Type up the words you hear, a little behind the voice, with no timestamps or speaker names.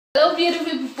Hello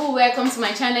beautiful people, welcome to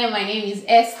my channel. My name is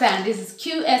Esther and this is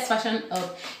Q-Est Fashion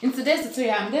Up. In today's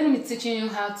tutorial, I'm going to be teaching you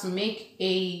how to make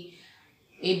a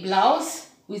blouse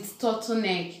with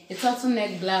turtleneck, a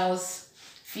turtleneck blouse,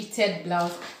 fitted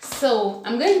blouse. So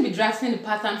I'm going to be drafting the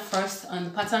pattern first on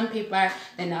the pattern paper,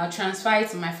 then I'll transfer it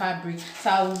to my fabric. So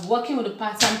I'll be working with the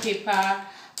pattern paper, a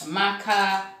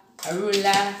marker, a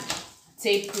ruler,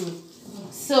 tape rule.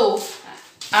 So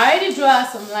I already draw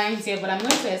out some lines here, but I'm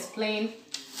going to explain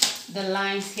the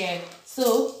lines here.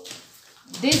 So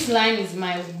this line is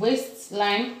my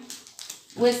waistline,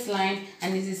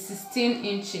 and this is 16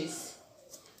 inches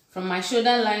from my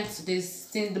shoulder line to this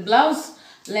thing. The blouse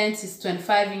length is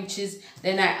 25 inches.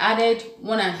 Then I added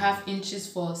 1.5 inches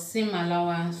for seam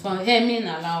allowance, for hemming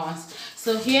allowance.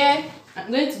 So here I'm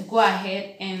going to go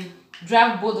ahead and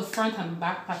draft both the front and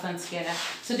back pattern together.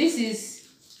 So this is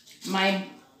my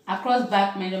across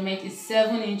back measurement is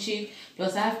 7 inches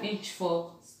plus 1/2 inch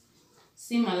for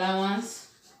seam allowance.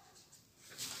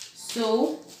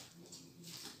 So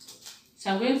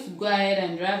I'm going to go ahead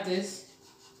and draft this.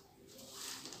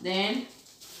 Then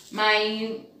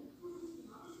my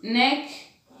neck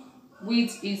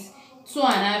width is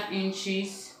 2.5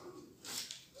 inches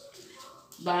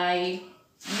by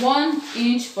 1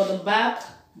 inch for the back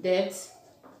depth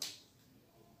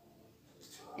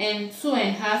and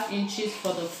 2.5 inches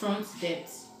for the front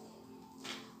depth.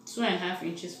 2.5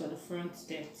 inches for the front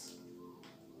depth.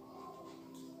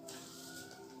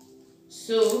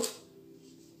 So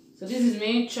this is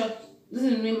me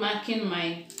marking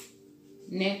my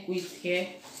neck width here.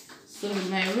 So with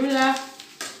my ruler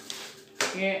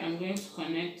here, I'm going to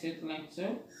connect it like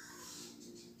so.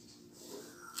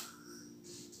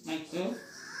 Like so.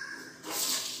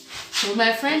 So with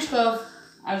my French curve,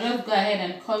 I'll just go ahead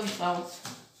and curve it out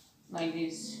like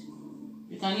this.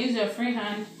 You can use your free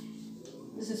hand.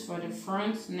 This is for the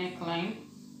front neckline,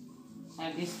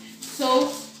 like this.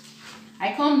 So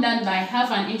I come down by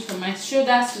 1/2 inch from my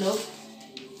shoulder slope.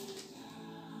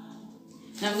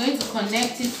 And I'm going to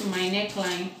connect it to my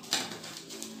neckline,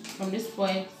 from this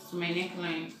point to my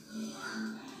neckline.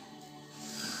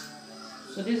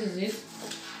 So this is it.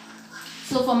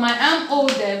 So for my armhole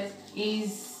depth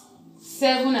is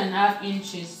 7.5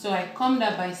 inches. So I come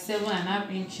down by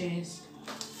 7.5 inches.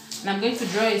 And I'm going to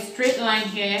draw a straight line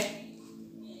here.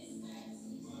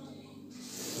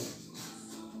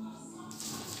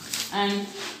 And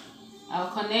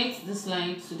I'll connect this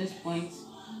line to this point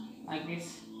like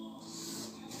this.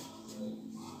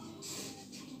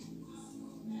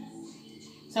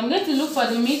 So I'm going to look for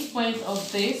the midpoint of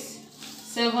this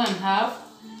 7.5.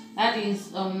 That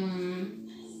is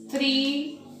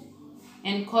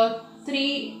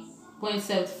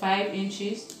 3.75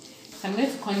 inches. So I'm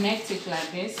going to connect it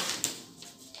like this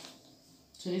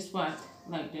to this part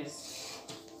like this.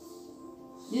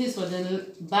 This is for the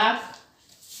back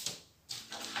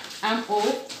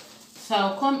armhole. So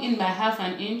I'll come in by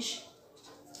 1/2 inch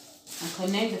and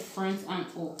connect the front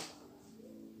armhole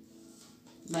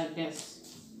like this.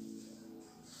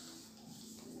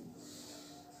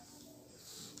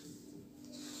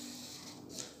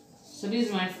 So this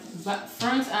is my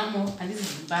front armhole and this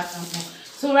is the back armhole.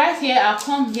 So right here, I'll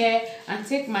come here and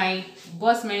take my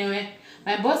bust measurement.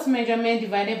 My bust measurement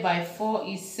divided by 4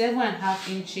 is 7.5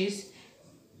 inches.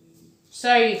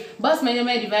 Sorry, bust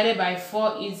measurement divided by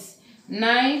 4 is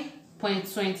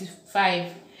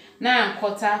 9.25.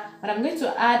 9.25, but I'm going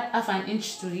to add 1/2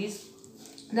 inch to this.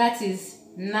 That is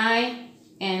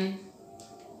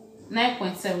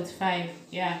 9.75.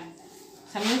 Yeah.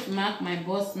 So I'm going to mark my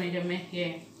bust measurement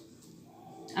here.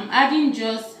 I'm adding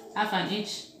just 1/2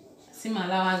 inch seam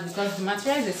allowance because the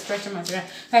material is a stretchy material.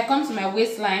 So I come to my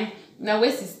waistline. My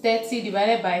waist is 30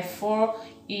 divided by 4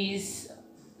 is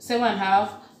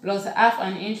 7.5 plus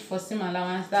 1/2 inch for seam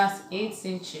allowance. That's 8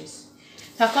 inches.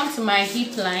 So I come to my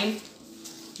hip line,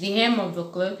 the hem of the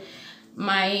cloth.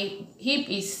 My hip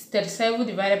is 37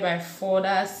 divided by 4.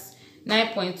 That's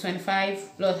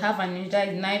 9.25 plus 1/2 inch. That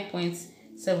is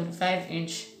 9.75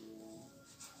 inch.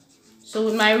 So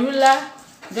with my ruler,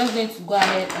 I'm just going to go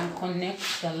ahead and connect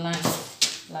the line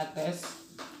like this.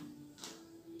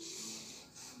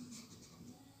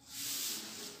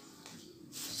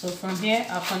 So from here,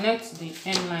 I'll connect the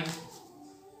hem line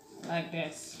like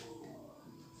this.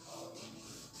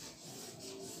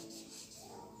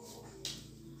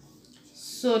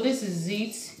 So this is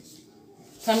it.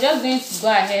 So I'm just going to go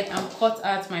ahead and cut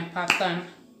out my pattern.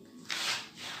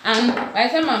 And by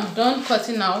the time I'm done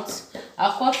cutting out,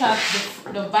 I'll cut out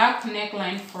the back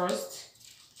neckline first,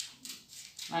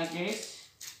 like this.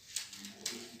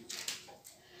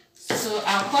 So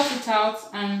I'll cut it out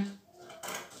and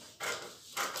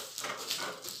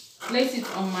place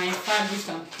it on my fabric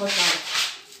and cut out.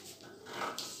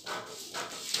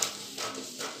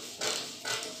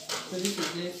 So this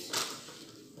is it.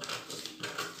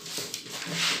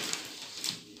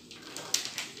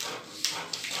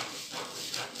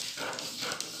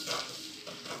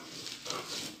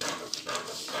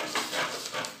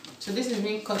 So this is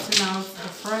me cutting out the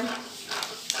front,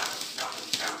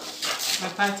 my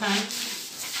pattern.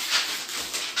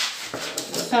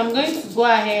 So I'm going to go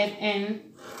ahead and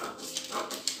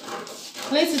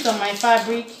place it on my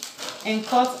fabric and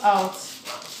cut out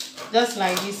just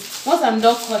like this. Once I'm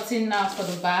done cutting out for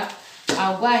the back,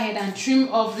 I'll go ahead and trim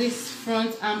off this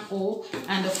front armhole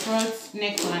and the front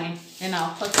neckline, and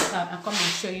I'll cut it out and come and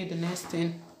show you the next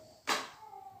thing.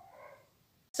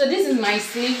 So this is my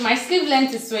sleeve. My sleeve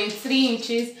length is 23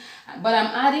 inches, but I'm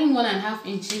adding 1.5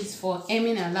 inches for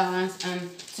hemming allowance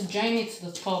and to join it to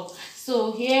the top.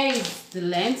 So here is the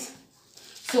length.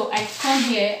 So I come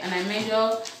here and I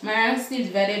measure my round sleeve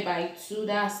divided by 2.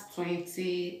 That's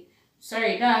 20.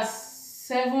 Sorry, that's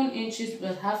 7 inches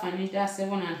plus half an inch. That's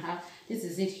 7.5. This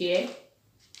is it here.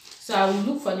 So I will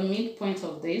look for the midpoint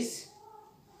of this.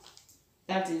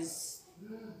 That is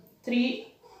 3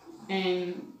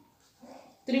 and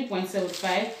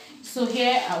 3.75. So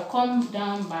here I'll come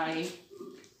down by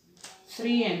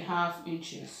 3.5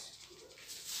 inches.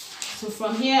 So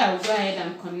from here I'll go ahead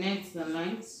and connect the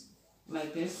lines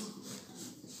like this.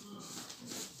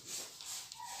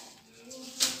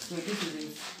 So this is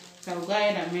it. So I'll go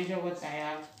ahead and measure what I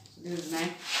have. So this is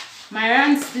my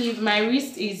round sleeve. My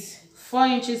wrist is 4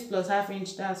 inches plus half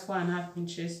inch. That's 4.5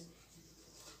 inches.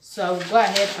 So I'll go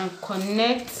ahead and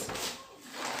connect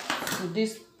to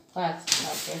this part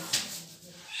like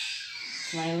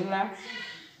this. My ruler.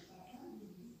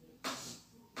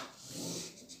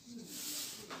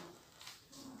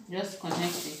 Just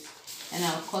connect it and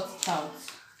I'll cut it out.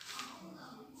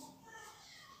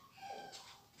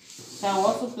 So I'll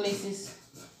also place it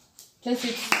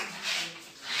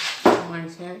on my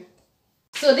hair.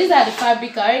 So these are the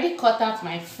fabric. I already cut out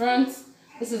my front.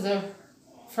 This is the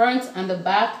front and the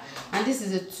back, and this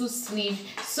is a 2 sleeve.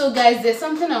 So guys, there's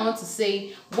something I want to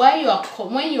say. When you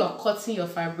are cutting your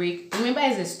fabric, remember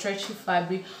it's a stretchy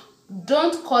fabric.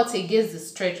 Don't cut against the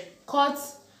stretch. Cut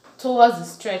towards the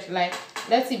stretch. Like,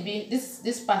 let it be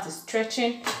this part is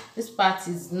stretching, this part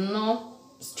is not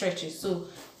stretching. So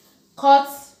cut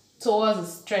towards the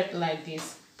stretch like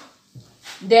this.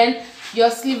 Then your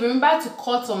sleeve, remember to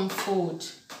cut on fold.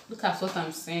 Look at what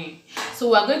I'm saying. So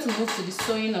we're going to move to the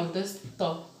sewing of this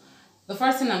top. The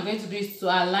first thing I'm going to do is to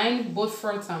align both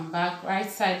front and back, right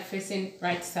side facing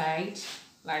right side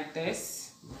like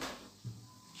this.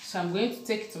 So I'm going to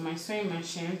take it to my sewing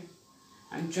machine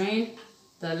and join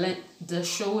the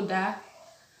shoulder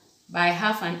by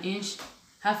half an inch.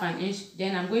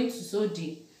 Then I'm going to sew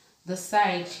the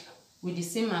side with the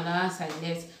same allowance I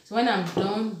left. So when I'm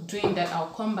done doing that, I'll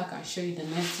come back and show you the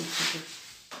next thing to do.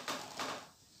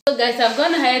 So guys, I've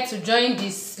gone ahead to join the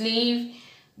sleeve,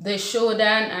 the shoulder,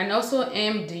 and also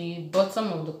hem the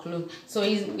bottom of the cloth. So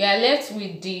we are left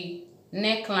with the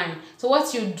neckline. So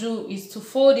what you do is to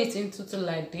fold it into two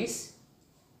like this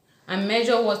and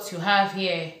measure what you have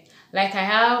here. Like I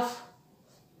have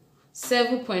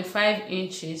 7.5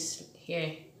 inches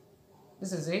here.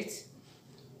 This is it.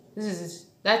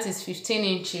 That is 15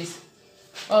 inches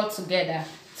altogether.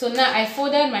 So now I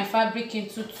folded my fabric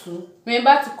into two.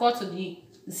 Remember to cut to the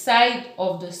side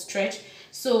of the stretch.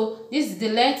 So the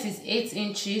length is 8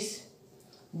 inches.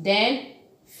 Then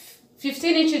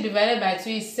 15 inches divided by 2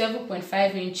 is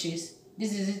 7.5 inches.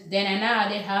 This is it. Then I now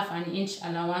added half an inch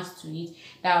allowance to it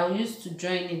that I'll use to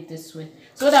join it this way.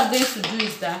 So what I'm going to do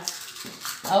is that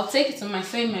I'll take it to my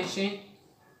sewing machine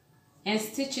and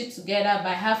stitch it together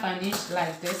by half an inch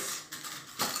like this.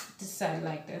 This side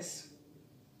like this.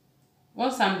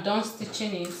 Once I'm done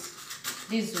stitching it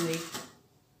this way,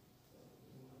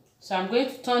 so I'm going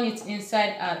to turn it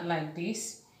inside out like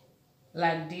this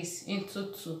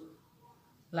into two,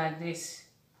 like this.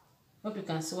 Hope you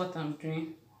can see what I'm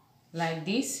doing, like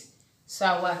this. So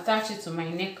I will attach it to my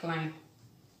neckline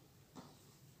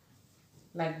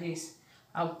like this.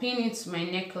 I'll pin it to my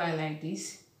neckline like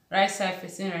this, right side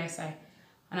facing right side,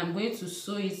 and I'm going to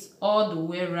sew it all the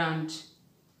way round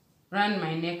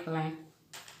my neckline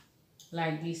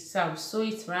like this. So I'll sew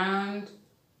it round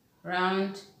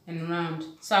and round.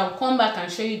 So I'll come back and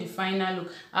show you the final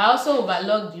look. I also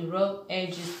overlock the raw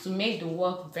edges to make the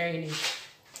work very neat.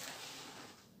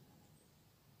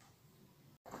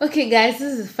 Okay guys,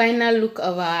 this is the final look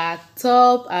of our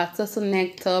top. Our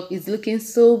turtleneck top is looking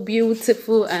so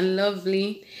beautiful and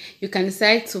lovely. You can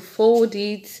decide to fold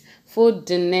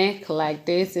the neck like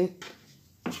this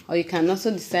or you can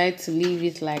also decide to leave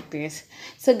it like this.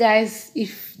 So guys,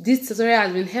 if this tutorial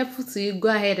has been helpful to you, go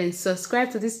ahead and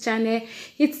subscribe to this channel,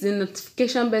 hit the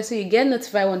notification bell so you get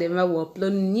notified whenever we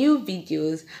upload new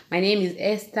videos. My name is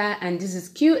Esther and this is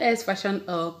Q-Est Fashion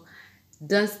Hub.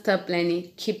 Don't stop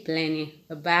learning, keep learning.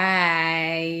 Bye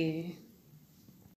bye.